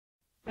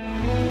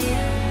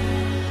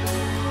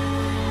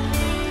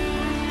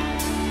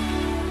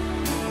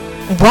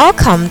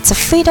Welcome to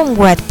Freedom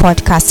Word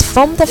Podcast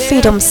from the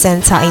Freedom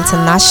Center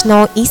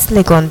International East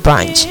Legon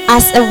branch.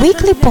 As a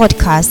weekly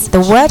podcast, the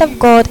Word of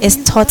God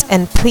is taught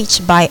and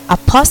preached by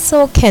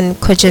Apostle Ken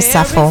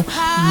Kojosafo,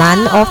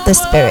 man of the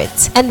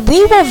Spirit. And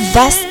we will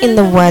verse in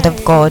the Word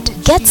of God.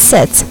 Get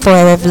set for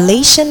a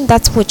revelation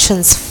that will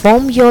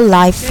transform your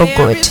life for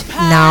good.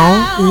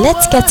 Now,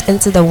 let's get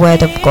into the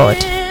Word of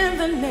God. In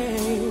the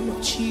name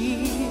of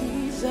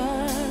Jesus,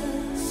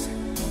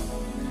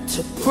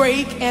 to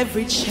break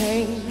every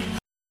chain.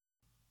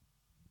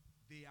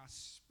 They are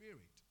spirit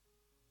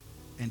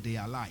and they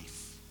are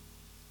life.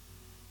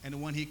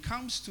 And when he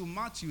comes to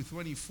Matthew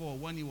 24,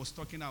 when he was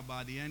talking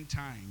about the end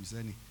times,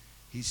 and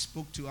he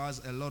spoke to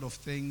us a lot of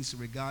things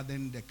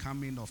regarding the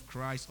coming of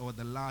Christ or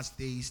the last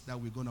days that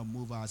we're going to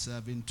move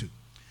ourselves into.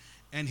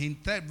 And in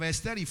verse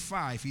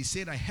 35, he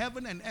said that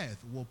heaven and earth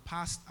will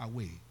pass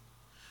away,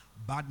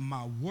 but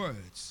my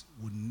words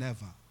will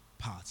never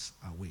pass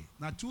away.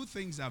 Now, two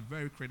things are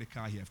very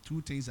critical here.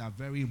 Two things are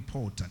very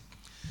important.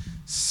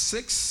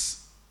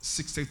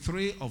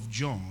 6:63 of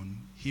John,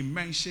 he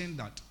mentioned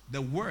that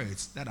the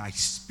words that I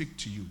speak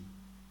to you,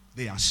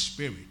 they are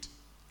spirit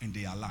and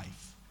they are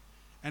life.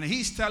 And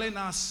he's telling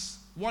us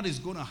what is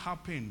going to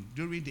happen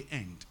during the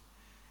end.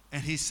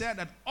 And he said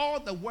that all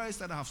the words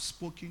that I have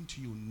spoken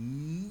to you,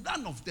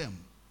 none of them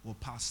will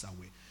pass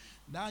away.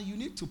 Now you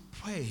need to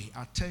pay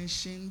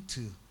attention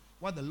to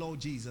what the Lord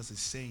Jesus is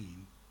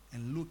saying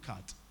and look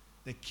at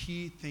the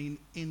key thing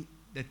in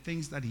the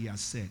things that he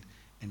has said,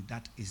 and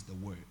that is the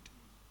word.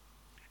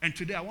 And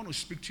today I want to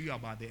speak to you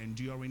about the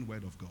enduring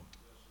word of God.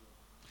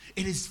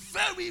 It is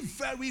very,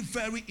 very,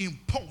 very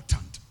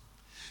important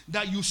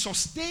that you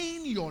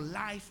sustain your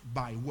life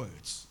by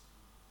words.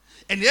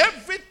 And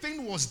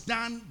everything was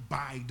done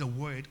by the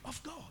word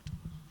of God.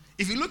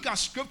 If you look at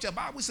scripture, the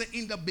Bible says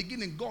in the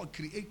beginning God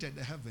created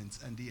the heavens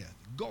and the earth.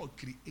 God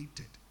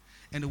created.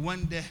 And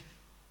when the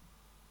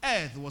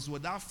earth was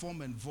without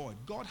form and void,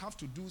 God had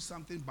to do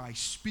something by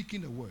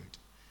speaking a word.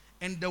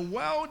 And the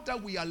world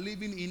that we are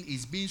living in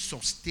is being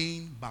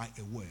sustained by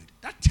a word.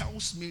 That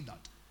tells me that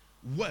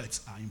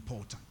words are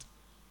important.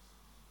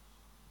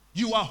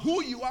 You are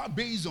who you are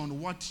based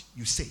on what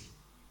you say.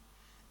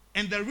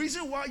 And the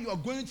reason why you are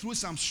going through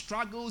some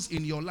struggles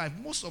in your life,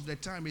 most of the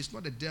time, it's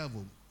not the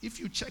devil. If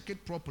you check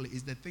it properly,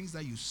 it's the things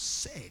that you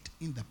said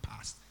in the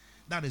past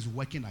that is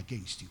working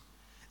against you.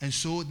 And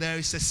so there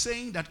is a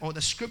saying that, or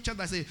the scripture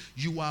that says,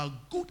 you are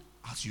good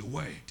as your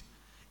word.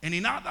 And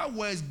in other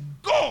words,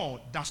 God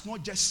does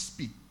not just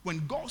speak.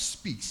 When God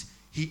speaks,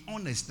 he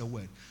honors the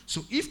word.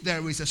 So if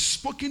there is a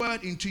spoken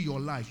word into your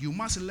life, you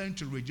must learn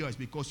to rejoice,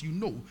 because you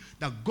know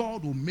that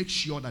God will make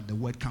sure that the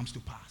word comes to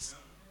pass.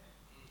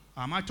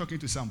 Am I talking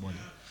to somebody?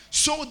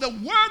 So the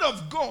word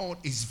of God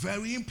is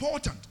very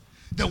important.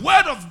 The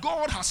word of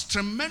God has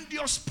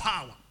tremendous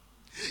power.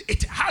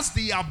 It has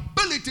the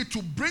ability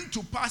to bring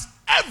to pass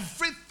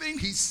everything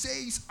he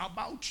says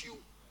about you.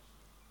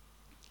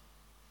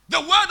 The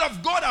word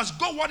of God has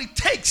got what it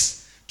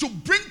takes to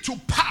bring to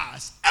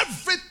pass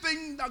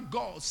everything that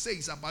God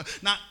says about.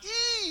 Now,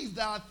 if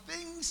there are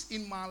things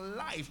in my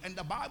life, and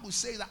the Bible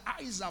says that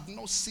eyes have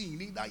not seen,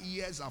 neither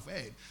ears have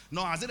heard,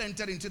 nor has it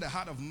entered into the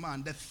heart of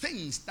man, the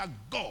things that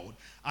God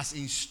has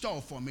in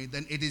store for me,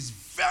 then it is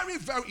very,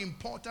 very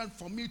important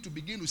for me to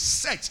begin to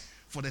search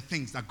for the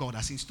things that God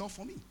has in store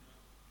for me.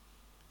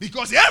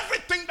 Because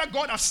everything that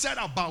God has said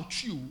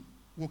about you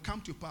will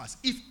come to pass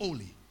if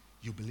only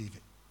you believe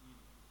it.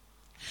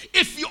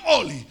 If you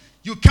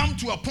come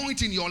to a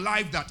point in your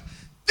life that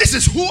this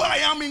is who I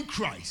am in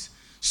Christ,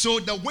 so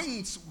the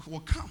winds will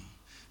come,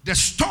 the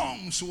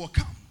storms will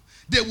come,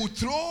 they will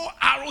throw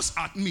arrows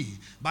at me,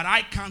 but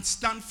I can't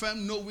stand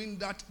firm knowing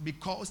that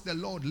because the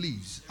Lord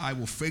lives, I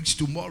will face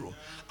tomorrow.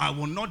 I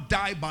will not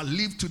die but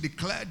live to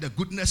declare the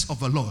goodness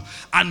of the Lord.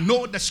 I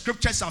know the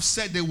scriptures have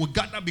said they will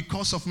gather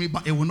because of me,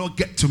 but it will not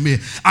get to me.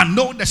 I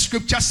know the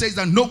scripture says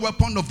that no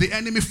weapon of the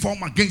enemy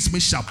formed against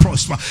me shall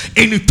prosper.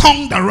 Any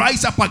tongue that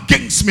rise up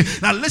against me.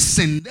 Now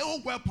listen, no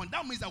weapon,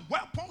 that means that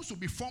weapons will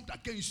be formed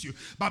against you.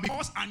 But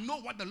because I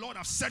know what the Lord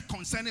has said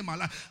concerning my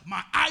life,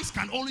 my eyes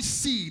can only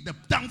see the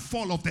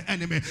downfall of the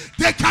enemy.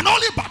 They can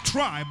only but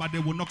try, but they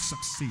will not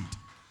succeed.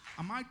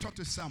 Am I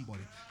talking to somebody?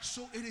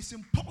 So it is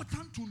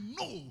important to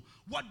know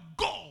what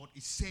God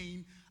is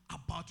saying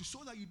about you, so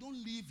that you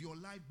don't live your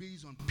life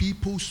based on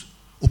people's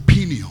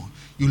opinion.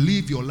 You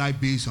live your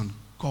life based on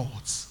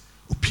God's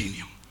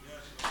opinion.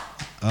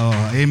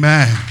 Oh,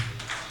 amen.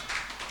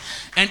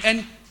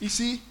 And you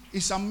see,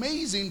 it's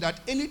amazing that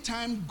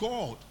anytime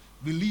God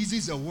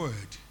releases a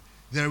word,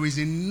 there is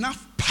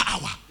enough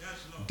power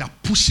that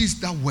pushes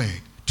that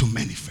word to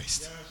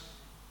manifest.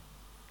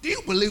 Do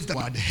you believe that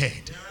you are the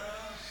head?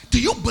 Do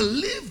you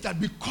believe that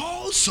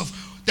because of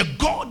the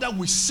God that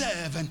we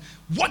serve and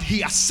what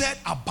he has said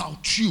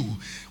about you,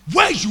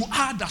 where you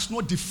are does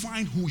not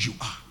define who you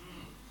are?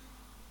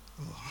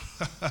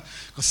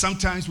 Because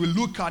sometimes we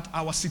look at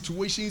our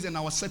situations and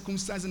our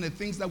circumstances and the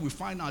things that we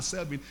find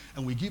ourselves in,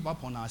 and we give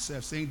up on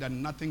ourselves, saying that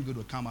nothing good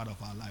will come out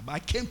of our life. But I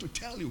came to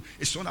tell you,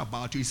 it's not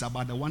about you, it's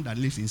about the one that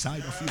lives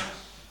inside of you.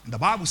 And the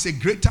Bible says,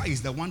 greater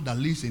is the one that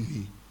lives in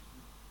me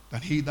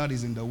than he that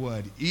is in the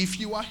world. If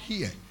you are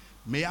here,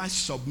 may I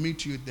submit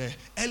to you, the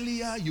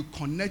earlier you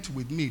connect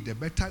with me, the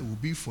better it will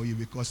be for you,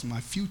 because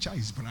my future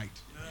is bright.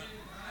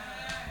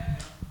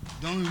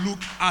 Don't look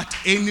at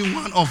any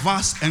one of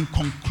us and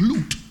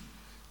conclude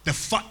the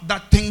fact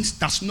that things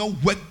does not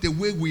work the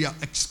way we are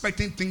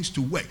expecting things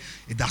to work.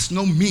 It does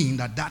not mean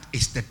that that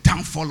is the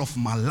downfall of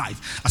my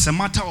life. As a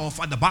matter of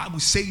fact, the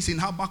Bible says in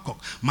Habakkuk,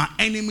 my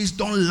enemies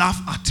don't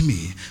laugh at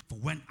me, for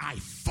when I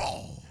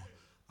fall,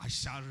 I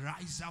shall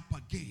rise up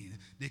again.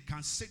 They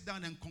can sit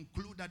down and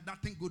conclude that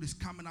nothing good is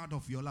coming out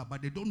of your life,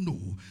 but they don't know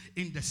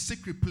in the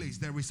secret place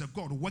there is a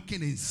God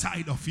working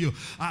inside of you.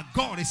 Our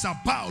God is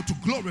about to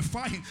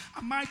glorify him.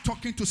 Am I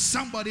talking to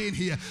somebody in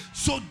here?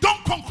 So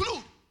don't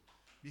conclude,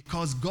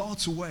 because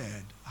God's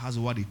word has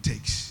what it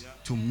takes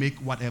to make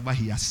whatever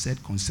he has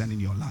said concerning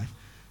your life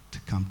to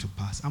come to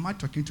pass. Am I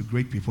talking to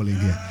great people in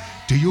here?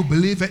 Do you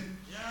believe it?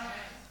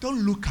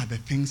 Don't look at the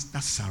things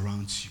that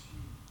surrounds you.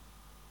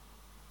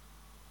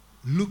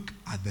 Look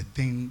at the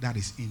thing that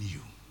is in you.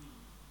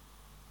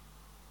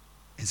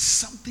 And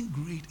something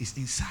great is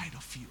inside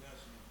of you.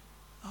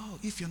 Oh,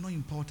 if you're not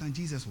important,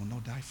 Jesus will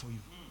not die for you.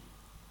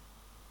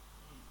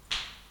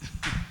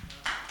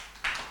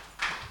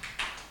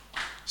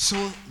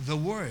 So the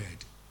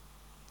word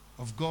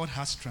of God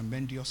has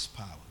tremendous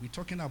power. We're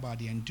talking about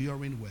the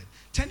enduring word.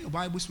 Turn your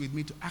Bibles with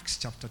me to Acts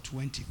chapter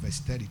 20, verse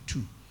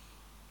 32.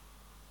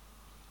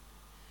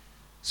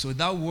 So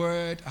that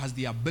word has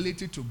the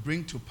ability to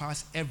bring to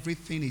pass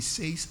everything it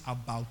says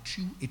about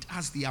you. It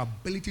has the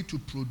ability to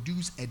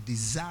produce a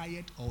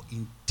desired or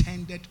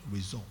intended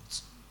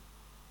result.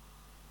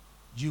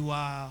 You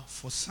are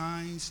for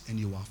signs and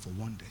you are for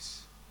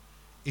wonders.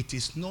 It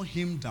is not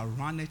him that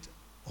runneth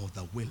or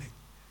that willeth,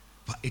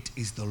 but it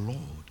is the Lord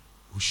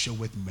who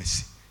showeth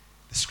mercy.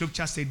 The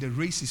scripture says the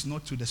race is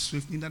not to the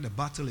swift, neither the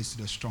battle is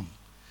to the strong.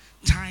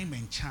 Time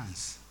and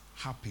chance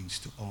happens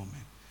to all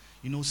men.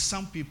 You know,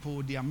 some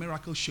people, their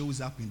miracle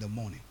shows up in the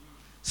morning.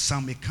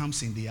 Some, it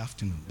comes in the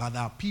afternoon. But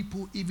there are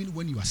people, even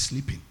when you are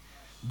sleeping,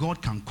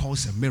 God can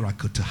cause a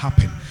miracle to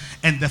happen.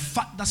 And the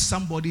fact that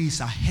somebody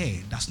is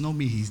ahead does not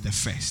mean he is the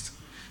first.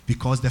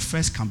 Because the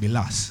first can be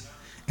last.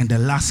 And the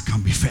last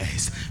can be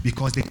first.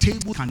 Because the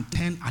table can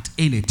turn at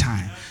any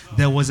time.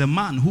 There was a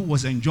man who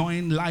was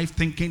enjoying life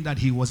thinking that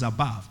he was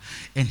above.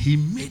 And he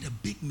made a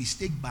big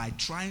mistake by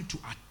trying to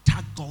attack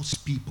God's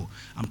people.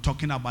 I'm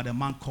talking about a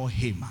man called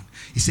Haman.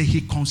 He said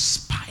he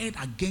conspired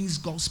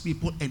against God's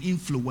people and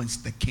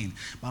influenced the king.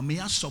 But may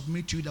I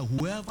submit to you that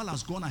whoever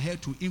has gone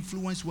ahead to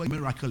influence where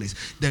miracle is,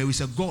 there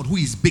is a God who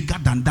is bigger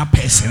than that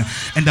person.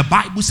 And the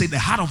Bible says the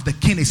heart of the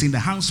king is in the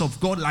hands of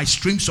God like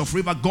streams of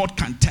river. God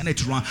can turn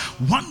it around.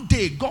 One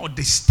day God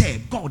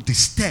disturbed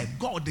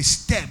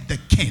the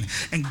king.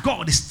 And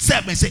God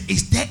disturbed and said,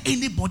 is there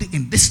anybody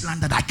in this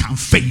land that I can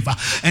favor?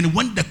 And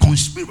when the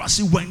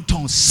conspiracy went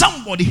on,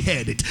 somebody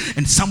heard it.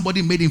 And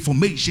somebody made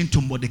information to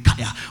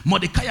Mordecai.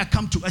 Mordecai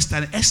come to Esther,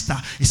 and Esther,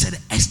 he said,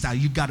 Esther,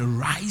 you got to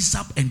rise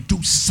up and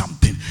do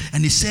something.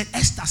 And he said,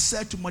 Esther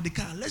said to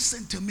Mordecai,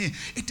 listen to me,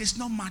 it is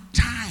not my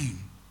time.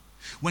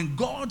 When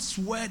God's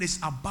word is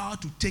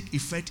about to take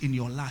effect in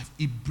your life,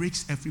 it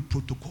breaks every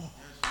protocol.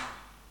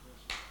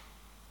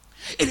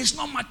 It is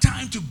not my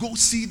time to go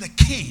see the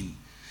king.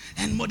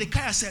 And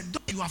Mordecai said,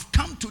 you have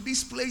come to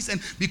this place, and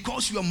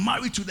because you are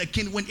married to the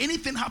king, when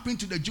anything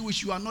happened to the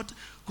Jewish, you are not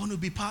going to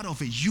be part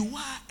of it. You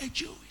are a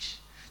Jewish.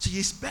 So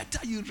it's better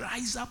you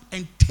rise up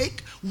and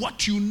take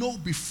what you know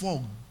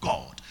before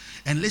God.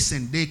 And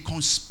listen, they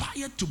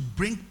conspired to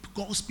bring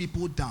God's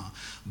people down.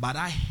 But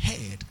I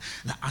heard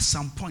that at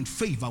some point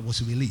favor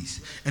was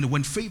released. And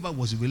when favor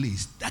was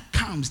released, that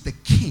comes the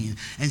king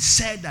and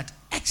said that,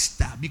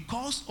 Esther,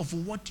 because of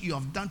what you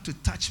have done to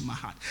touch my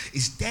heart,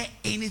 is there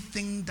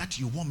anything that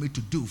you want me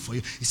to do for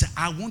you? He said,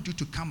 I want you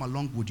to come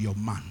along with your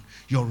man,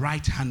 your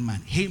right hand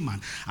man.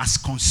 Haman has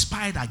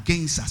conspired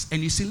against us.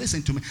 And you see,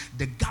 listen to me,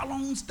 the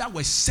gallons that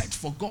were set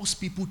for God's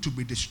people to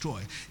be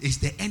destroyed is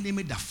the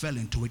enemy that fell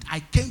into it.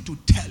 I came to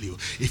tell you,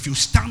 if you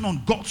stand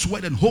on God's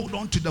word and hold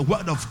on to the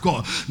word of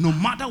God, no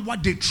matter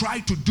what they try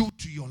to do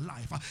to your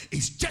life,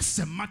 it's just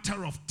a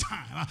matter of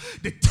time.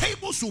 The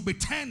tables will be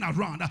turned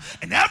around,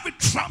 and every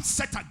trap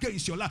set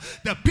against your life,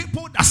 the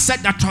people that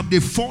set that trap, they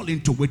fall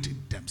into it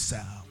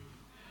themselves.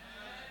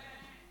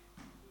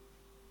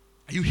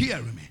 Are you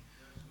hearing me?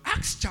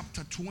 Acts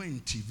chapter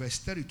 20 verse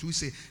 32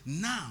 say,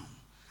 now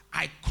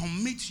I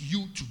commit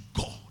you to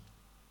God.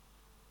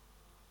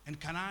 And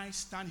can I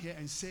stand here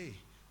and say,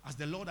 as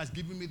the Lord has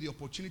given me the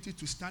opportunity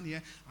to stand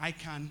here, I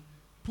can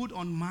put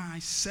on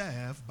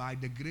myself, by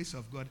the grace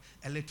of God,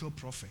 a little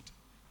prophet.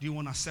 Do you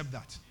want to accept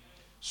that?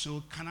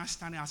 So can I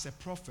stand here as a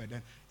prophet?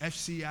 And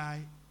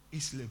FCI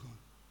East Legon,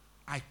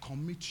 I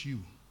commit you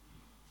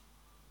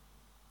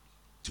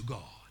to God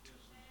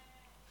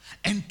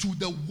and to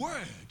the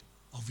word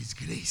of his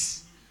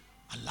grace.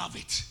 I love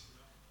it.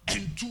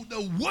 And to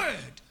the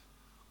word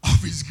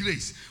of his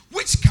grace,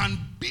 which can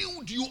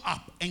build you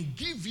up and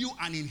give you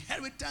an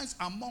inheritance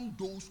among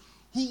those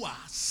who are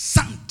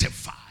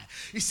sanctified.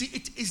 You see,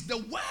 it is the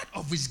word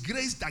of his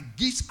grace that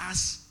gives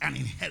us an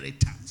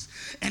inheritance.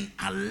 And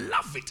I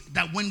love it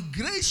that when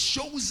grace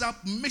shows up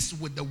mixed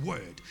with the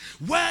word,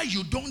 where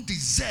you don't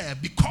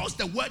deserve, because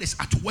the word is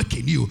at work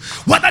in you,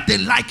 whether they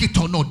like it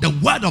or not, the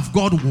word of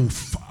God will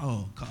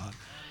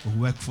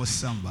work for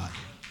somebody.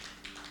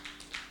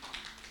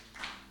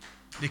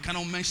 They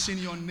cannot mention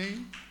your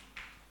name,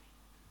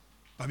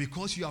 but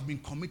because you have been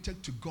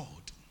committed to God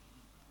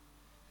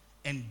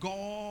and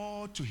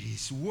God to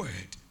his word.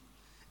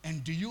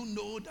 And do you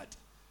know that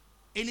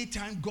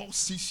anytime God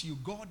sees you,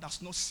 God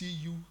does not see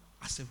you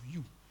as a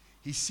you.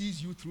 He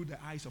sees you through the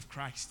eyes of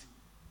Christ.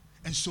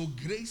 And so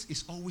grace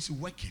is always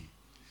working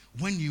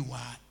when you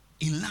are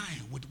in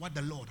line with what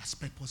the Lord has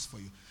purposed for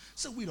you.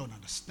 So we don't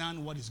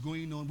understand what is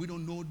going on. We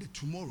don't know the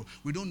tomorrow.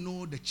 We don't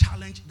know the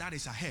challenge that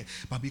is ahead.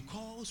 But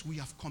because we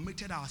have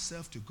committed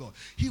ourselves to God,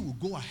 he will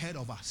go ahead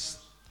of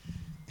us.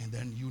 And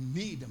then you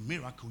need a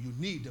miracle. You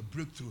need a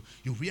breakthrough.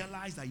 You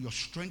realize that your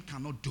strength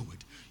cannot do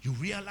it. You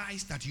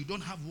realize that you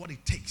don't have what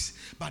it takes.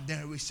 But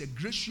there is a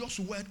gracious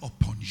word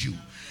upon you.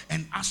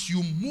 And as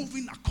you move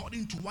in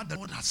according to what the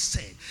Lord has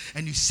said,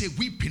 and you say,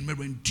 weeping may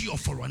endure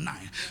for a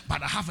night,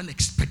 but I have an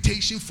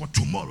expectation for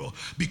tomorrow.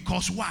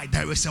 Because why?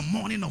 There is a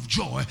morning of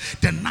joy.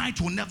 The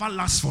night will never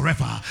last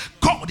forever.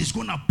 God is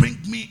going to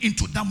bring me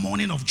into that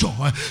morning of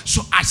joy.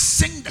 So I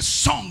sing the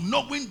song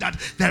knowing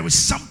that there is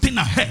something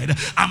ahead.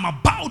 I'm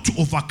about to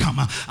overcome.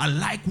 I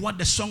like what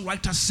the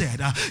songwriter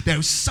said. There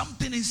is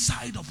something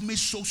inside of me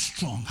so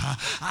strong.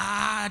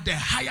 The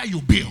higher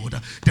you build,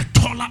 the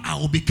taller I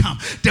will become.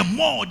 The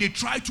more they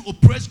try to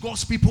oppress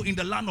God's people in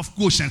the land of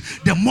Goshen,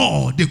 the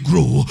more they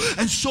grow.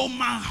 And so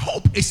my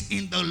hope is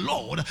in the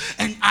Lord,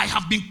 and I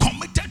have been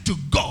committed to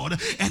God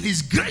and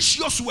his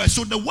gracious word.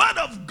 So the word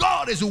of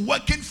God is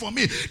working for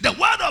me. The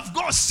word of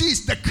God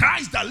sees the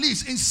Christ that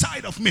lives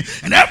inside of me,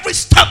 and every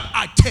step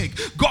I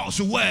take,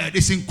 God's word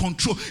is in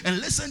control. And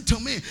listen to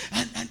me,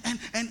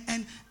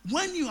 and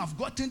when you have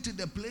gotten to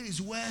the place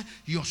where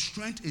your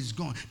strength is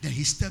gone, then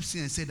he steps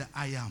in and says that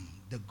I am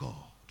the God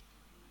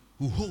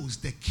who holds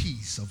the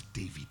keys of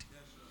David.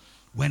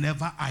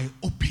 Whenever I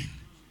open,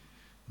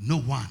 no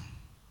one,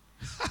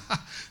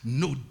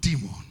 no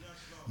demon,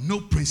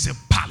 no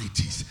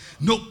principalities,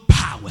 no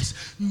powers,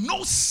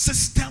 no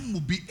system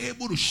will be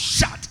able to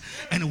shut.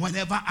 And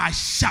whenever I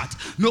shut,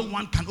 no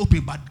one can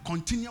open. But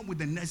continue with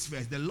the next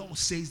verse. The Lord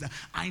says that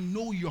I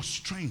know your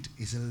strength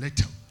is a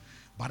little,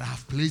 but I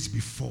have placed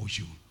before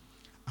you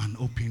an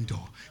open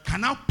door.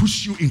 Can I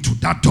push you into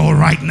that door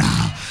right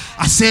now?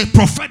 I say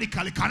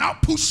prophetically, can I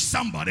push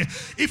somebody?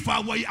 If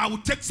I were you, I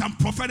would take some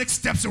prophetic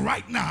steps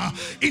right now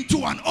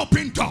into an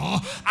open door.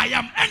 I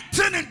am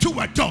entering into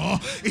a door.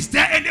 Is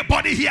there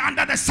anybody here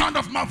under the sound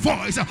of my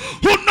voice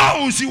who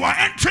knows you are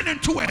entering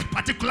into a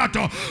particular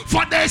door?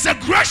 For there is a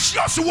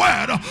gracious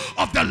word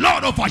of the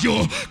Lord over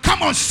you.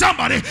 Come on,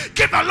 somebody,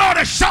 give the Lord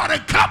a shout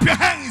and clap your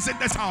hands in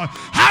this house.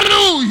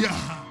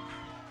 Hallelujah.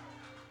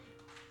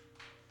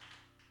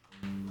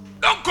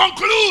 Don't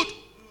conclude.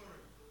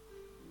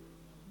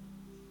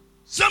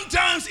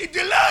 Sometimes it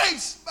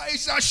delays, but it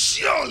shall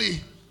surely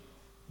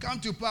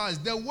come to pass.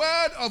 The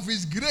word of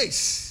his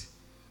grace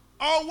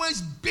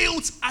always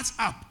builds us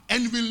up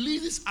and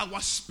releases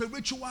our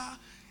spiritual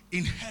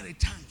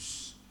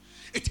inheritance.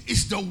 It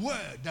is the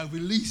word that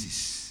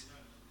releases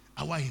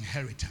our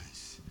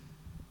inheritance.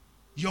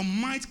 Your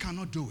mind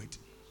cannot do it.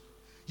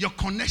 Your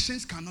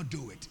connections cannot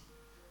do it.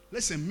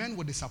 Listen, men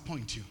will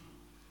disappoint you,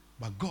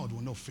 but God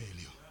will not fail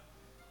you.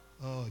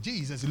 Oh,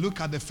 Jesus looked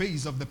at the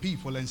face of the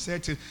people and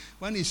said to,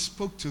 when he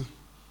spoke to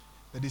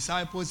the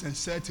disciples and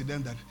said to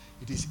them that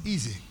it is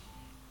easy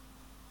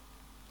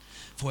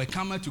for a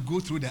camel to go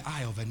through the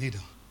eye of a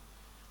needle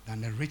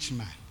than a rich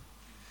man.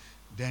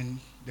 Then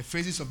the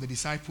faces of the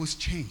disciples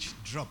changed,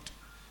 dropped,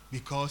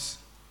 because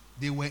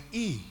they were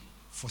in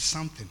for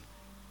something.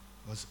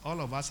 Because all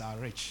of us are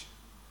rich.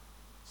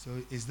 So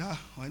is that,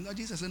 well, no,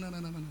 Jesus said, no.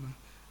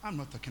 I'm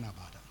not talking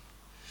about that.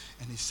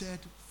 And he said,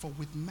 for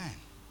with man,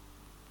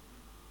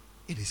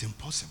 it is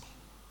impossible.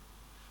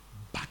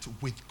 But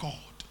with God,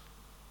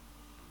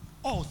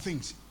 all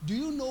things. Do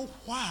you know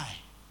why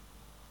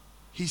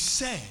he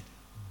said,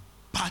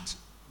 but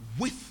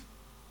with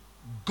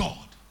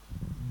God?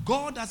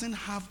 God doesn't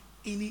have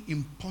any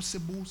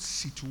impossible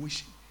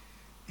situation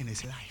in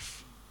his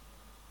life.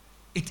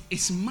 It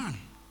is man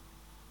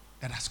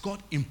that has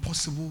got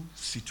impossible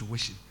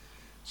situation.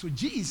 So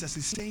Jesus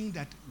is saying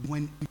that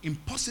when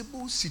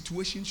impossible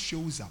situation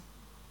shows up,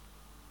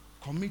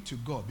 commit to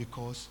God,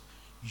 because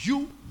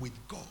you with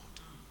God,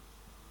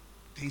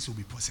 things will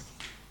be possible.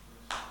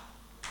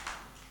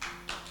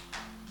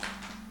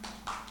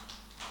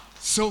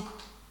 So,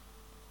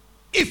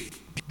 if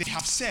they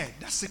have said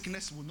that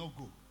sickness will not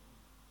go,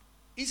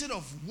 instead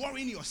of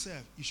worrying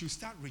yourself, you should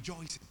start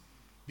rejoicing.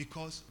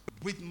 Because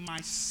with my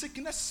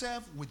sickness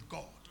served with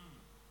God,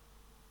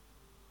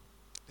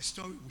 the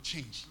story will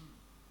change.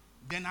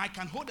 Then I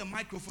can hold a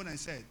microphone and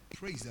say,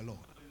 praise the Lord.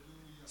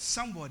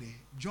 Somebody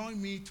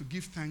join me to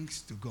give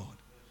thanks to God.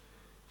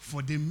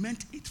 For they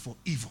meant it for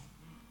evil,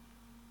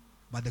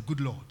 but the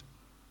good Lord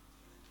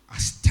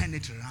has turned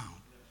it around.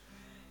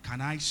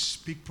 Can I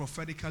speak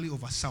prophetically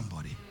over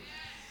somebody?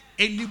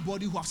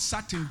 Anybody who has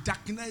sat in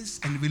darkness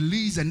and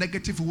released a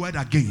negative word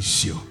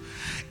against you,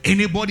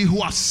 anybody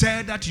who has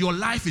said that your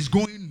life is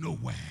going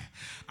nowhere,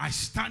 I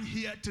stand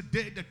here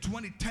today, the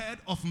 23rd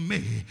of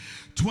May,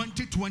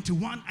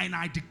 2021, and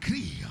I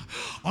decree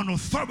on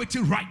authority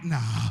right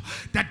now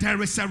that there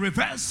is a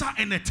reversal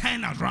and a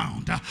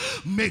turnaround.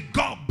 May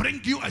God bring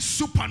you a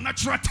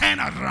supernatural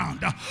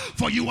turnaround,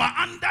 for you are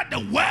under the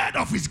word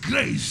of His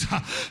grace,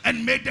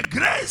 and may the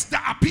grace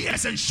that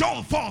appears and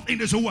show forth in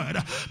His word,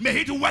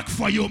 may it work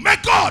for you. May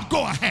God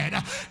go ahead.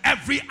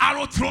 Every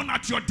arrow thrown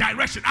at your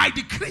direction, I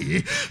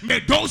decree,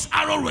 may those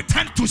arrows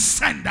return to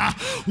sender.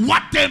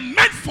 What they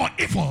meant for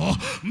evil,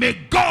 may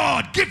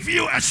God give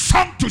you a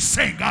song to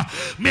sing.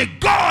 May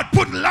God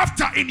put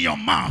laughter in your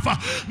mouth.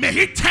 May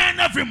He turn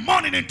every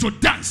morning into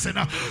dancing,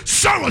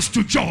 sorrows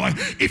to joy.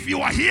 If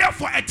you are here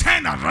for a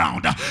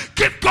turnaround,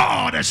 give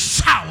God a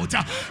shout.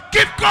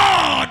 Give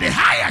God the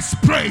highest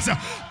praise.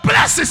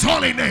 Bless His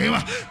holy name.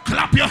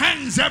 Clap your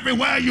hands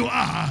everywhere you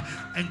are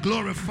and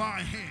glorify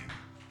Him.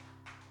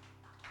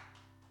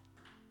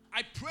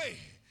 I pray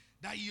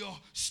that your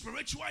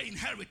spiritual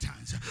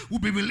inheritance will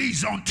be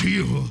released unto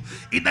you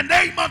in the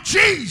name of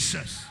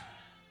Jesus.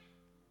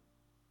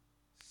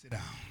 Sit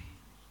down.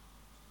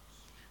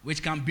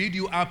 Which can build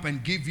you up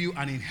and give you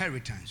an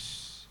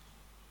inheritance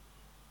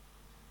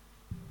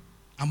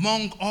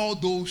among all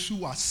those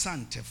who are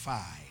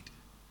sanctified.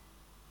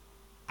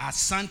 Are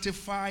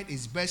sanctified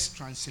is best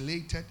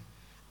translated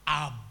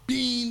are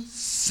being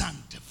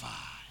sanctified,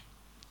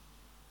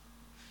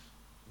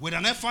 with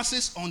an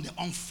emphasis on the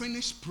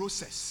unfinished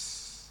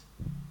process.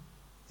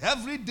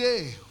 Every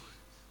day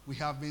we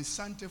have been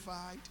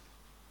sanctified.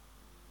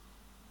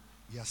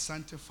 We are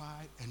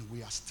sanctified and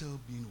we are still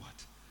being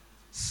what?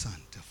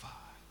 Sanctified.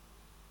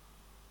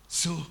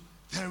 So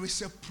there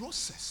is a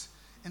process,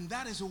 and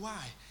that is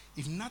why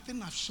if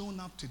nothing has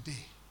shown up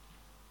today,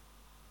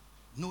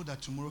 know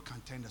that tomorrow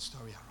can turn the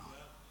story around.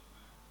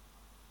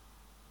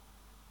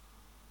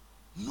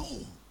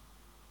 Know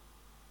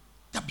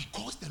that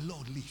because the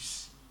Lord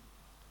lives,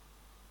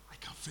 I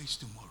can face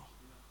tomorrow.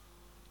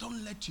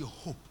 Don't let your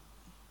hope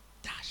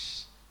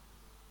dash.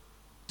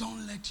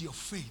 Don't let your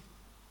faith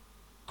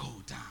go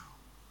down.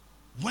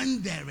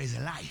 When there is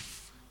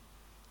life,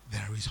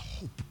 there is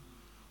hope.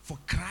 For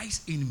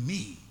Christ in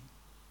me,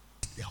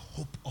 the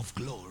hope of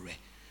glory.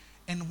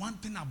 And one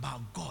thing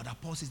about God,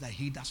 Apostle, is that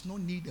He does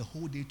not need a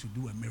whole day to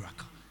do a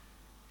miracle.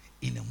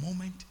 In a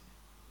moment,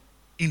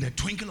 in the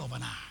twinkle of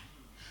an eye.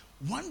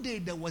 One day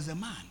there was a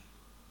man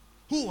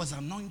who was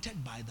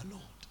anointed by the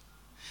Lord.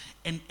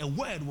 And a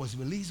word was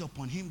released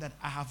upon him that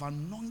I have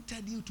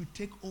anointed you to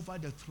take over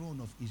the throne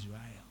of Israel.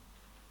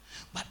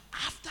 But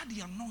after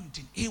the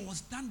anointing, it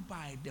was done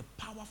by the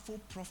powerful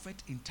prophet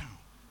in town,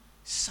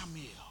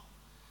 Samuel.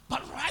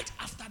 But right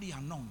after the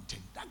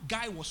anointing, that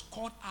guy was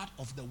called out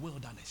of the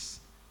wilderness.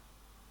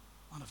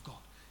 Man of God.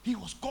 He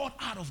was called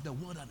out of the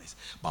wilderness.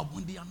 But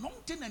when the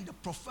anointing and the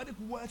prophetic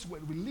words were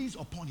released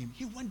upon him,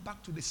 he went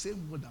back to the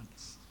same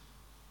wilderness.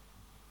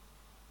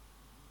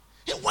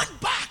 He went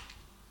back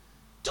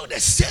to the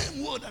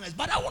same wilderness.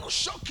 But I want to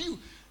shock you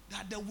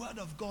that the word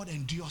of God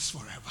endures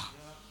forever.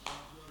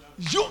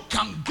 You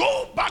can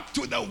go back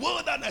to the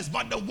wilderness,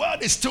 but the word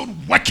is still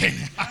working.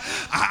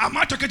 Am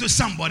I talking to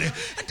somebody?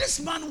 And this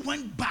man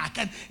went back,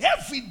 and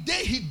every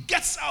day he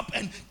gets up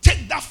and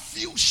take that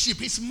few sheep.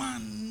 His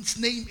man's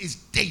name is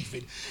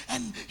David.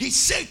 And he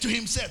said to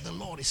himself, the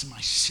Lord is my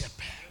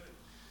shepherd,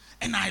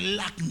 and I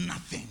lack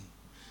nothing.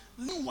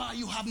 Meanwhile,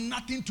 you have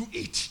nothing to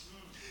eat.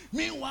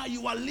 Meanwhile,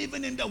 you are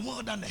living in the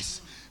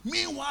wilderness.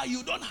 Meanwhile,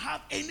 you don't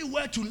have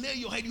anywhere to lay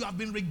your head. You have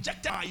been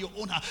rejected by your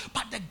owner.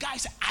 But the guy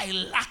said, I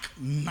lack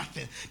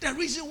nothing. The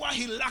reason why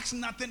he lacks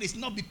nothing is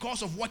not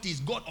because of what he's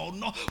got or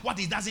not what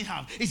he doesn't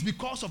have. It's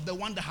because of the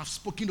one that has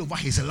spoken over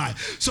his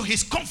life. So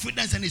his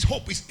confidence and his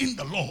hope is in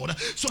the Lord.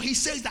 So he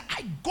says that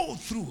I go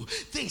through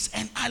this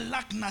and I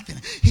lack nothing.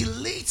 He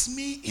leads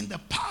me in the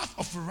path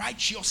of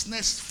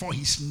righteousness for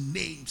his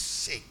name's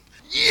sake.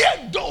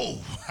 Yet though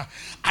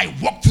I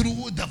walk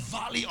through the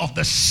valley of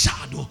the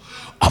shadow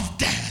of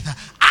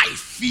death, I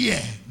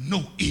fear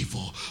no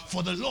evil.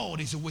 For the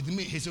Lord is with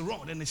me. His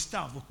rod and his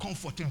staff will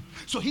comfort him.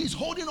 So he's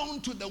holding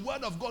on to the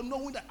word of God,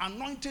 knowing that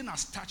anointing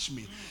has touched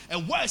me.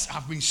 And words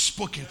have been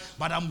spoken,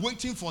 but I'm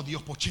waiting for the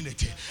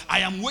opportunity. I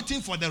am waiting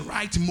for the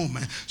right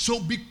moment. So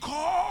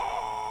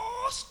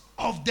because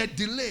of the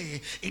delay,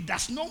 it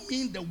does not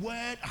mean the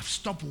word have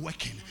stopped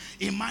working.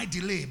 It might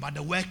delay, but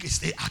the work is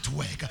still at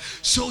work.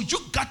 So you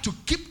got to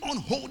keep on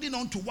holding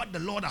on to what the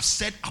Lord has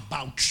said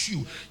about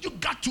you. You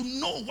got to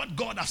know what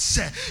God has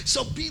said.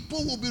 So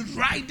people will be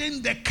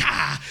riding the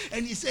car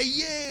and you say,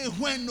 yeah,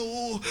 when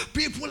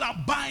people are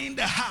buying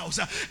the house,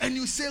 and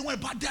you say, well,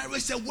 but there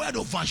is a word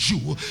over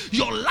you.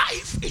 Your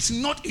life is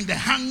not in the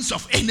hands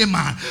of any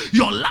man.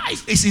 Your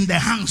life is in the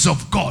hands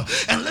of God.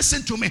 And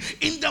listen to me,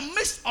 in the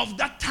midst of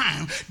that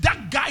time,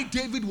 that guy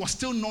David was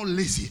still not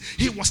lazy.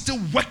 He was still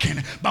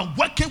working, but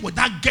working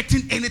without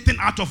getting anything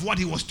out of what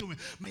he was doing.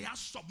 May I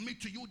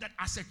submit to you that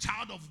as a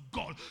child of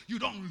God, you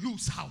don't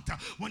lose out.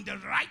 When the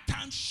right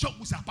time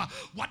shows up,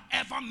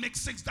 whatever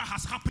mistakes that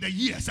has happened in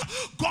years,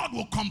 God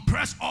will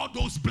compress all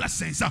those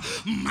blessings,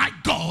 my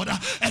God,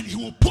 and he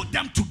will put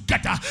them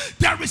together.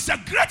 There is a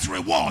great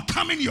reward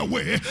coming your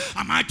way.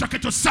 Am I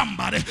talking to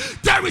somebody?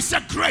 There is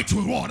a great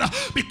reward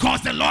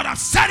because the Lord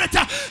has said it,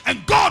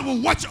 and God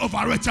will watch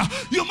over it.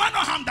 You might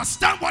not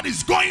understand what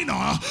is going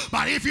on,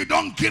 but if you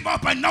don't give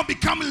up and not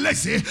become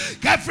lazy,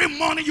 every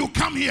morning you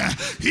come here,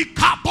 you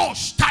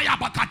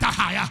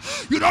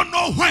don't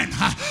know when,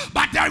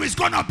 but there is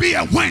gonna be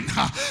a when.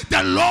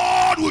 The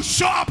Lord will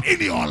show up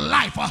in your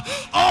life.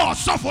 Oh,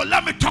 so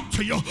let me talk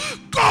to you.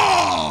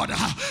 God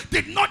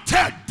did not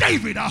tell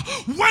David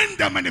when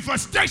the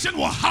manifestation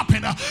will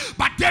happen,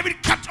 but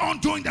David kept on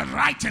doing the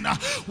right thing.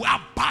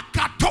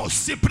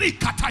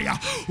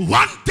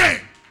 One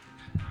day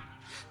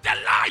the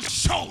light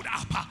showed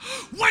up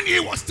when he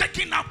was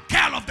taking up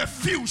care of the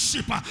few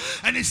sheep,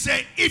 and he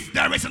said, if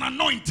there is an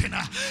anointing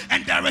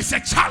and there is a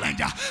challenge,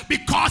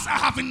 because I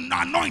have been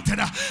anointed,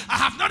 I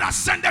have not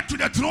ascended to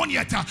the throne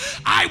yet,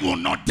 I will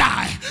not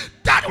die.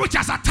 That which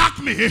has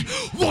attacked me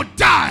will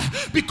die,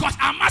 because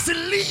I must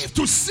live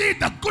to see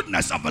the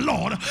goodness of the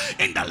Lord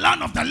in the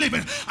land of the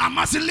living. I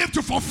must live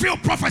to fulfill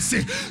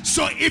prophecy.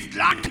 So if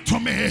that to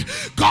me,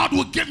 God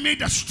will give me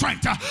the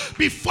strength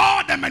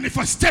before the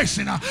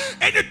manifestation.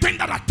 Anything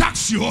that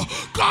attacks you,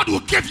 God will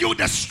give you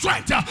the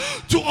strength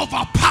to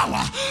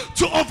overpower,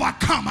 to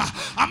overcome.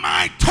 Am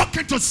I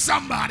talking to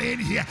somebody in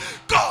here?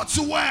 God's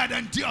word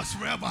endures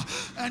forever.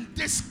 And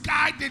this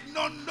guy did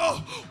not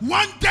know.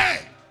 One day,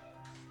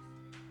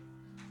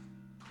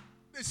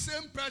 the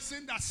same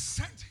person that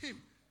sent him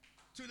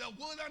to the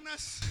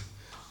wilderness,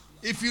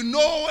 if you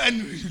know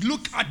and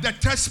look at the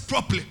text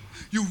properly,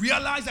 you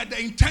realize that the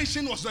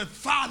intention was the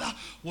father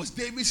was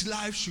David's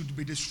life should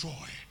be destroyed.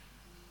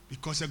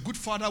 Because a good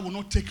father will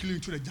not take you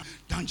into the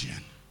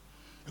dungeon.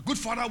 A good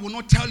father will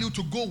not tell you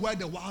to go where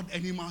the wild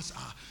animals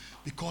are.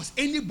 Because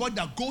anybody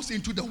that goes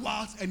into the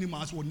wild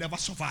animals will never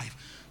survive.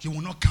 You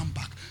will not come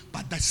back.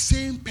 But the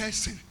same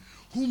person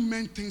who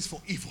meant things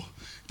for evil,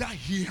 that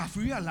he have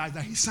realized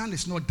that his son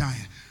is not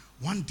dying.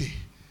 One day,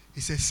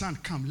 he said, son,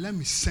 come, let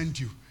me send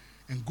you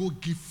and go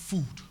give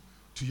food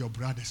to your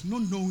brothers.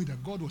 Not knowing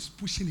that God was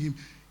pushing him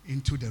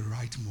into the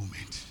right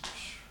moment.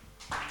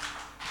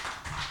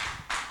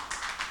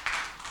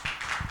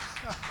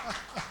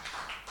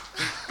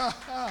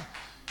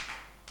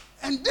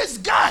 And this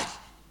guy,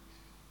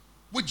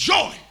 with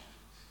joy,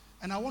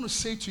 and I want to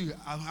say to you,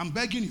 I'm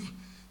begging you,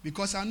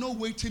 because I know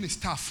waiting is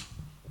tough.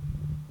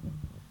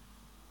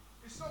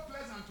 It's not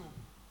pleasant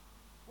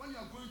when you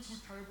are going through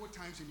terrible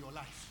times in your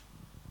life.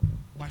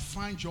 But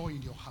find joy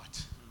in your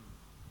heart.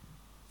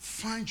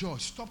 Find joy.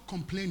 Stop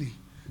complaining.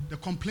 The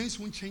complaints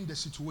won't change the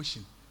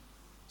situation.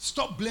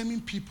 Stop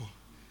blaming people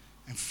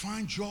and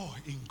find joy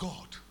in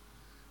God.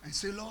 And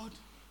say, Lord,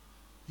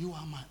 you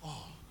are my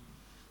all.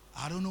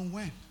 I don't know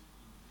when.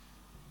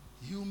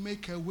 You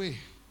make a way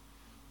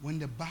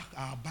when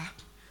our back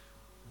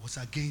was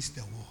against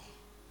the wall.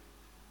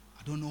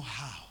 I don't know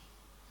how.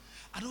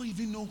 I don't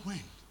even know when.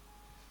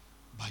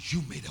 But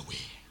you made a way.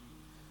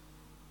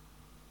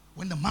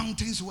 When the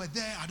mountains were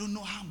there, I don't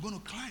know how I'm going to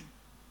climb.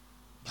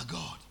 But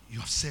God, you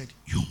have said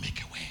you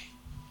make a way.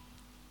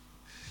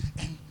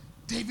 And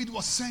David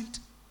was sent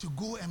to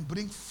go and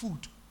bring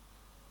food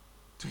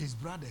to his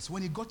brothers.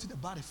 When he got to the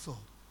battlefield,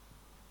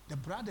 the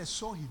brothers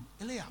saw him.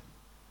 Eliab,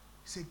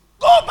 he said,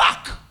 go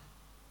back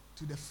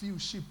to the few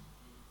sheep.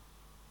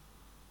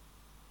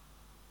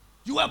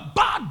 You are a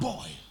bad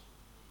boy.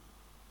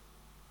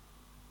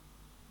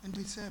 And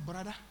they said,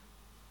 brother,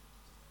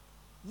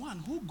 one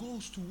who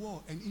goes to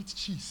war and eats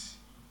cheese,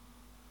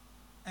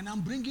 and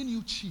I'm bringing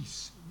you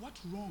cheese, what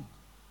wrong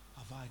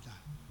have I done?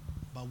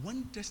 But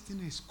when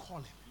destiny is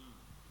calling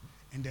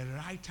and the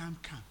right time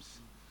comes,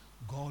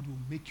 God will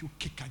make you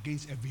kick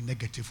against every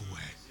negative word.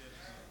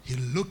 He'll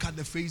look at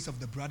the face of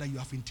the brother, you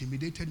have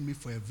intimidated me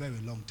for a very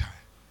long time.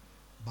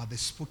 But the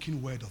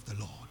spoken word of the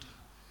Lord,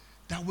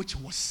 that which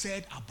was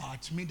said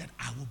about me that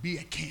I will be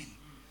a king,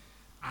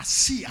 I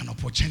see an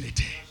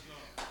opportunity.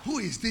 Who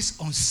is this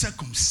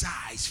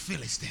uncircumcised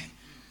Philistine?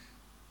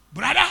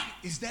 Brother,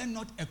 is there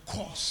not a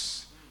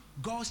cause?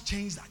 God's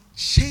changed that.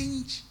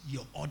 Change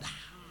your order.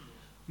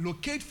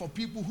 Locate for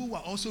people who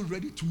are also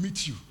ready to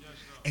meet you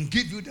and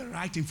give you the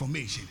right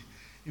information.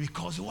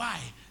 Because why?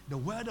 The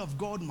word of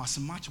God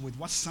must match with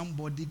what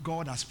somebody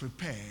God has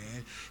prepared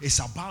is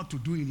about to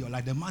do in your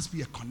life. There must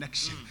be a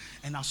connection.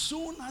 And as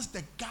soon as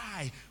the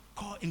guy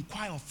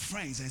inquire of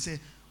friends and say,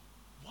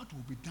 what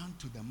will be done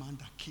to the man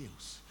that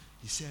kills?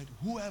 He said,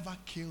 whoever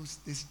kills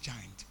this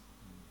giant,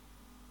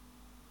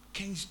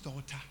 king's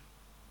daughter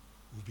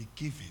will be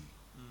given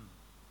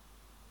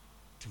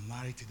to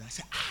marry to that. I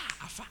said,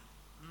 Afa.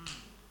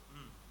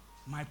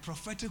 My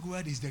prophetic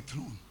word is the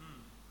throne.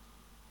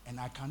 And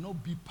I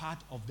cannot be part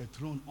of the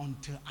throne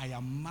until I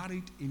am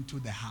married into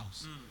the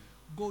house.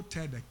 Go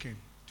tell the king,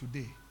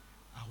 today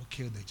I will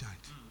kill the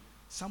giant.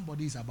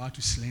 Somebody is about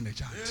to slay the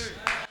giant.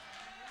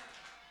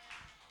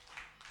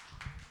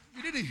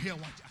 You didn't hear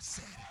what I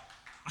said.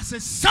 I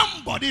said,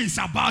 somebody is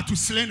about to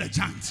slay a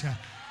giant.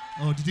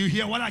 Oh, did you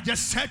hear what I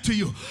just said to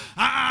you?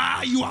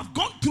 You have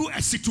gone through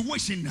a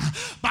situation,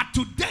 but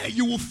today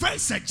you will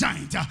face a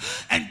giant,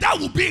 and that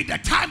will be the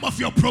time of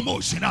your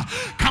promotion.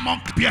 Come on,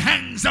 clap your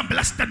hands and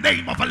bless the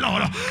name of the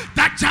Lord.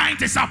 That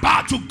giant is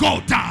about to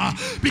go down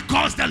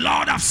because the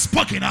Lord has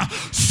spoken.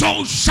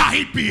 So shall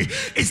it be.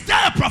 Is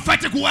there a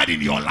prophetic word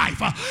in your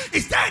life?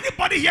 Is there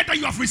anybody here that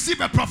you have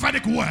received a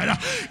prophetic word?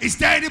 Is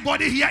there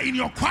anybody here in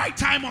your quiet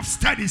time of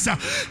studies?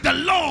 The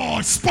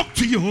Lord spoke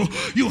to you.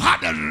 You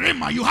had a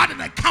rhema. You had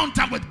an encounter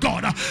with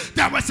God.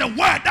 There was a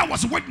word that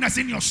was witnessed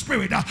in your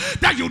spirit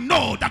that you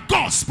know that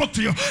God spoke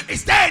to you.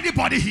 Is there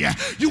anybody here?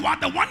 You are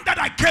the one that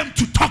I came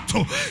to talk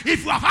to.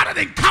 If you have had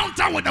an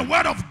encounter with the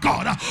word of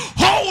God,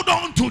 hold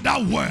on to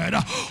that word.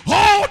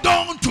 Hold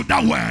on to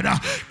that word.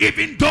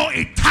 Even though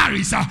it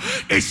tarries,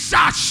 it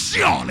shall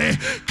surely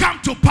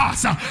come to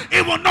pass.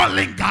 It will not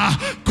linger.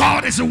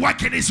 God is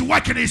working. He's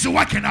working. He's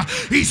working.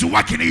 He's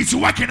working. He's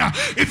working.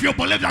 If you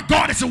believe that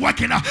God is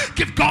working,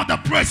 give God the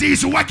praise.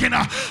 He's working.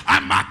 I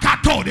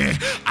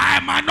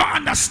might not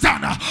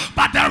understand,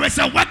 but there is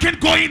a working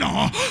going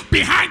on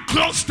behind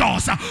closed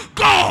doors.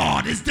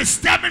 God is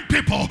disturbing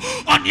people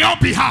on your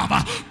behalf.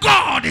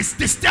 God is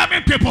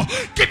disturbing people,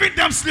 giving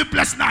them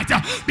sleepless nights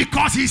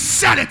because He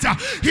said it.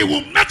 He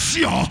will make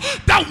sure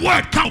that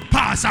word come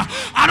pass.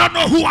 I don't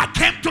know who I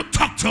came to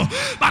talk to,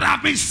 but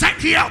I've been sent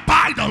here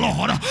by the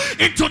Lord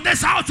into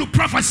this house to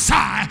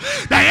prophesy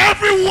that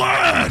every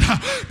word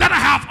that I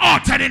have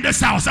uttered in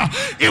this house,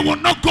 it will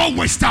not go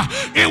waste.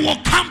 It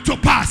will come to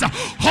pass.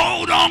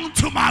 Hold on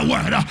to my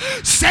word.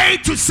 Say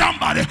to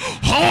somebody,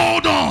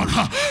 hold on.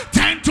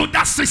 Turn to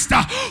that sister,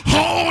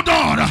 hold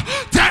on.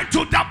 Turn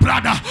to that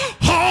brother,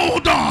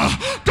 hold on.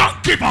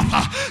 Don't give up.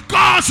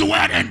 God's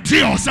word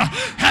endures.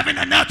 Heaven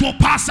and earth will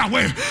pass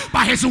away,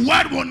 but His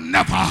word will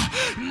never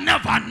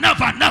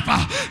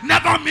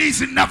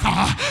means never.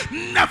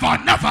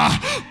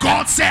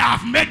 God said,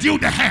 I've made you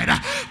the head,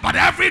 but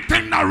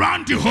everything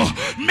around you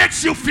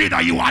makes you feel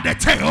that you are the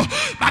tail.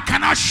 But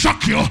can I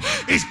shock you?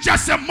 It's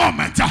just a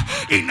moment.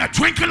 In a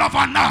twinkle of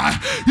an eye,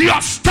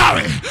 your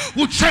story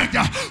will change.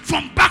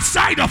 From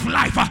backside of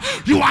life,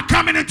 you are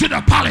coming into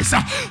the palace.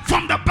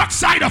 From the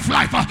backside of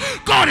life,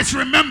 God is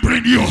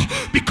remembering you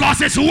because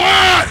His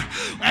word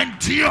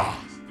endures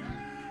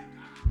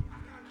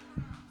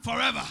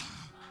forever.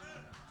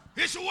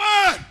 His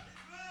word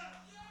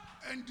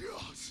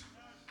endures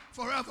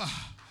forever.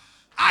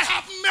 I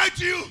have made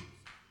you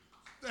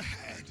the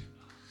head.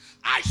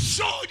 I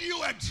showed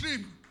you a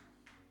dream.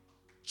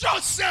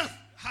 Joseph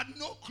had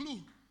no clue.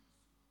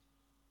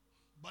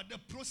 But the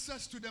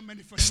process to the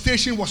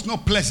manifestation was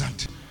not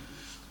pleasant.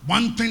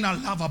 One thing I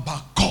love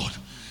about God,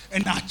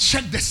 and I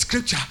checked the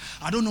scripture.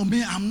 I don't know,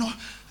 me,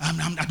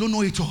 I don't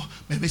know it all.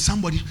 Maybe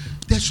somebody,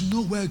 there's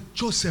nowhere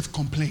Joseph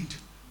complained.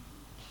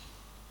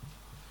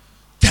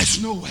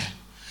 There's nowhere.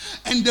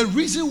 And the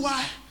reason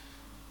why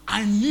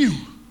I knew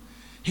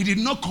he did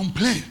not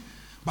complain,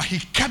 but he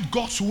kept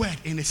God's word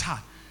in his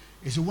heart,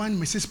 is when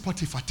Mrs.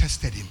 Potiphar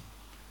tested him.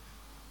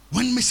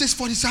 When Mrs.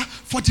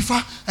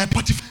 Potiphar,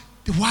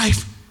 the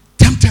wife,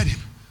 tempted him.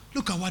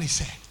 Look at what he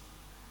said.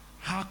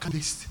 How can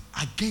this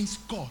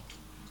against God?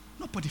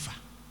 Not Potiphar.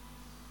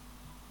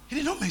 He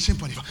did not mention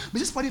Potiphar.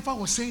 Mrs. Potiphar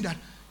was saying that,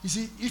 you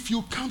see, if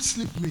you can't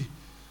sleep with me,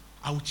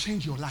 I will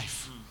change your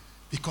life.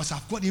 Because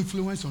I've got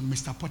influence on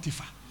Mr.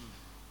 Potiphar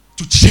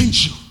to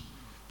change you.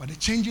 But the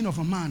changing of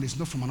a man is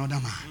not from another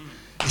man.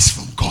 It's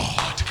from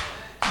God.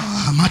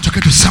 Am I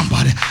talking to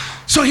somebody?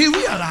 So he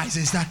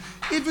realizes that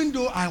even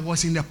though I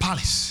was in the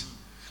palace,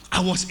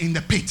 I was in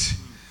the pit,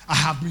 I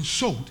have been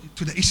sold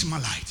to the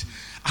Ishmaelites,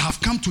 I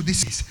have come to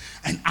this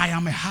and I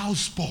am a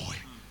house boy.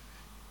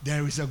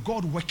 There is a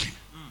God working,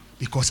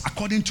 because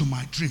according to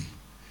my dream,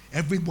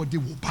 everybody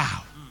will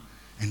bow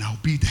and I'll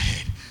be the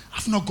head.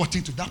 I've not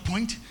gotten to that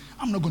point.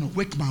 I'm not going to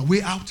work my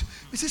way out.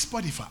 Mrs.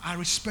 Potiphar, I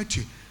respect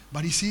you,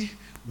 but you see,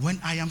 when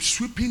I am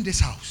sweeping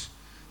this house,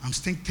 I'm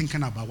still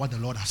thinking about what the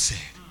Lord has said.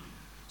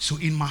 So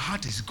in my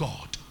heart is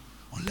God,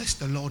 unless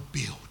the Lord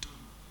build.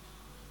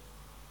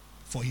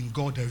 For in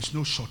God there is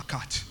no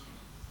shortcut.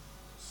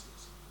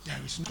 There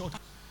is no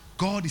shortcut.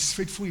 God is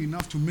faithful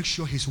enough to make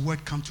sure His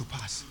word come to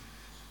pass.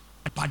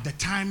 But the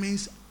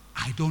timings,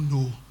 I don't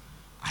know.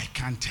 I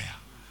can't tell.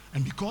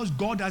 And because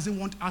God doesn't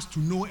want us to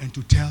know and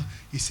to tell,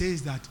 He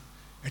says that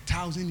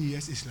 1,000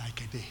 years is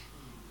like a day.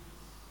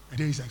 A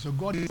day is like, so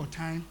God is for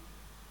time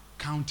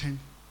counting.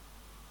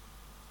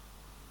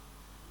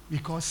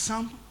 Because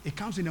it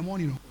comes in the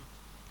morning.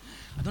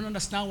 I don't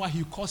understand why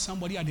He called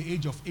somebody at the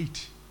age of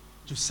 8,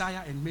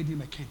 Josiah, and made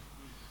him a king.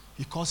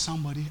 He called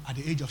somebody at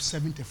the age of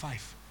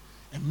 75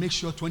 and make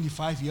sure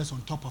 25 years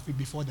on top of it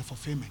before the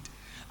fulfillment.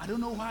 I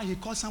don't know why He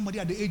called somebody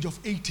at the age of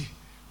 80,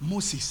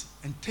 Moses,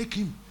 and take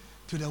him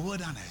to the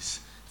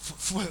wilderness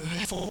for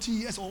 40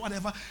 years or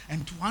whatever,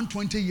 and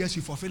 120 years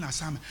you fulfill an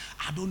assignment.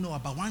 I don't know,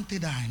 about one thing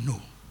that I know,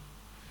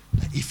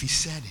 that if He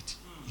said it,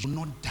 you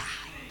will not die.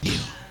 Yeah.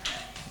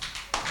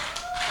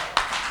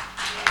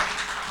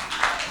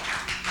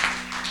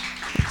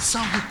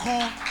 Some He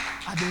called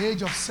at the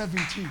age of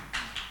 17.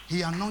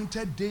 He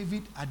anointed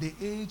David at the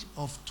age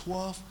of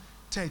 12,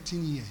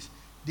 13 years.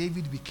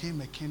 David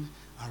became a king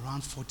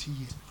around 40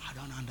 years. I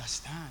don't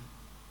understand.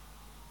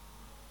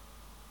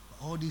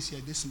 But all these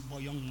years, this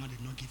young man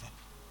did not give up.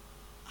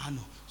 I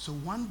know. So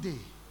one day,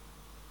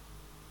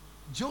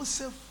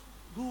 Joseph,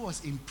 who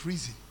was in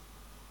prison,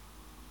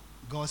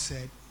 God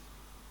said,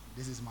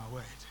 this is my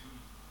word.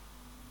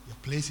 Your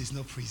place is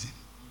not prison.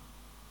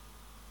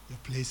 Your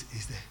place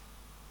is the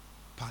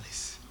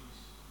palace.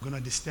 I'm going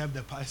to disturb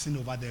the person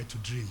over there to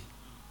dream.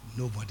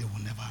 Nobody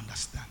will never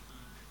understand.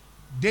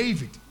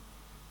 David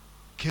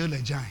killed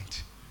a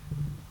giant.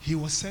 He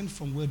was sent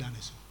from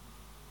wilderness,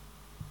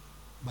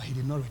 but he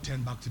did not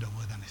return back to the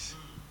wilderness.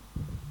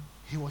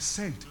 He was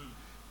sent.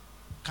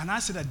 Can I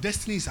say that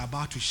destiny is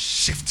about to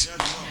shift?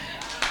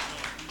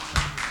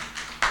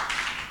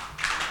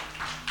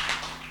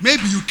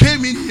 Maybe you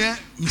came in here,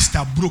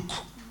 Mr. Brook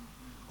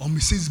or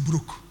Mrs.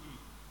 Brook.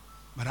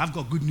 But I've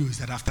got good news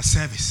that after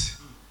service,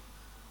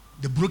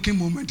 the broken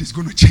moment is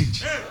going to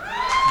change.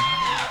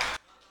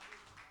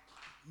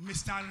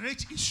 Mr.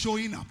 Rich is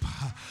showing up.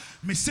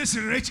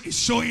 Mrs. Rich is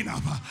showing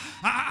up.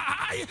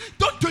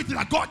 Don't think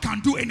that God can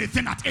do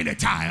anything at any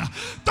time.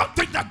 Don't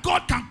think that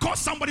God can cause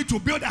somebody to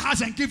build a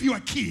house and give you a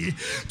key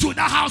to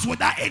the house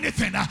without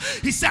anything.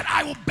 He said,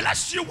 I will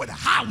bless you with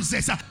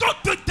houses.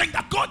 Don't think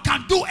that God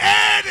can do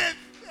anything.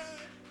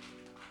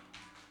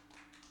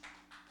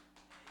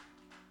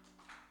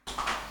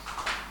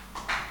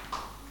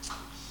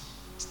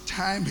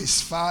 Time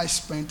is far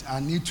spent. I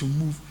need to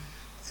move.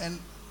 And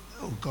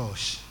oh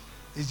gosh,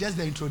 it's just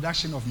the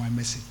introduction of my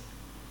message.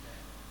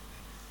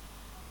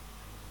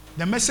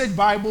 The Message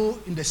Bible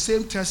in the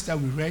same text that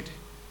we read,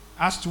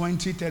 Acts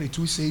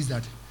 20:32 says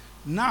that,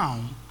 now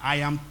I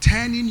am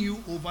turning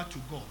you over to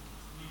God.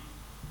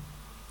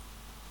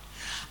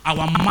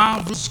 Our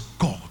marvelous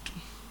God,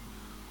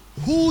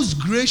 whose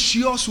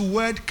gracious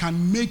word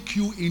can make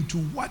you into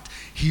what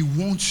he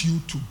wants you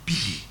to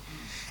be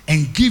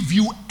and give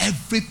you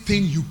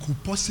everything you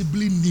could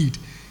possibly need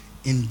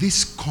in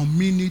this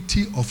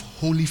community of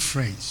holy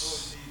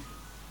friends.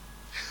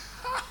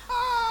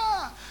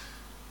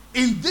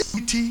 In this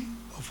community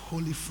of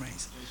holy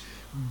friends,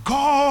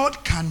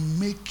 God can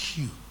make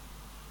you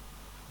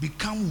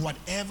become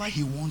whatever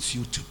he wants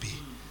you to be.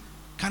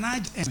 Can I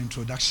end an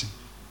introduction?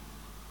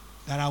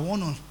 That I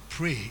want to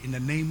pray in the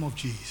name of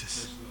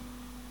Jesus.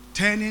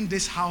 Turning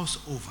this house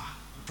over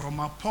from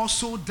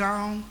apostle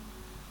down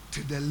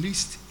to the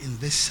least in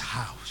this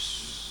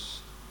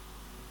house.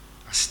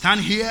 I stand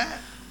here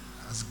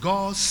as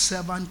God's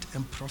servant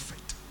and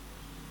prophet,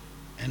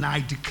 and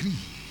I decree,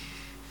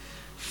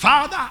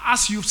 Father,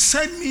 as you've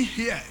sent me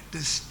here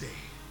this day,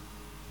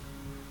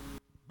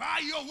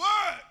 by your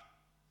word,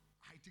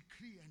 I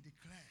decree and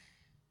declare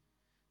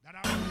that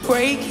I will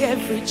Break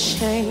every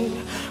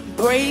chain,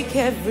 break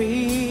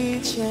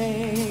every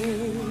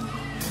chain.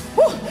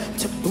 Woo!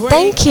 To break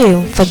Thank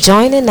you for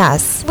joining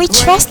us. We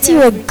trust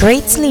you are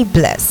greatly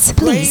blessed.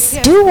 Please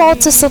do well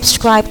to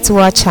subscribe to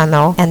our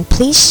channel and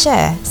please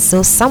share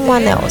so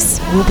someone else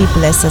will be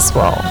blessed as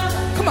well.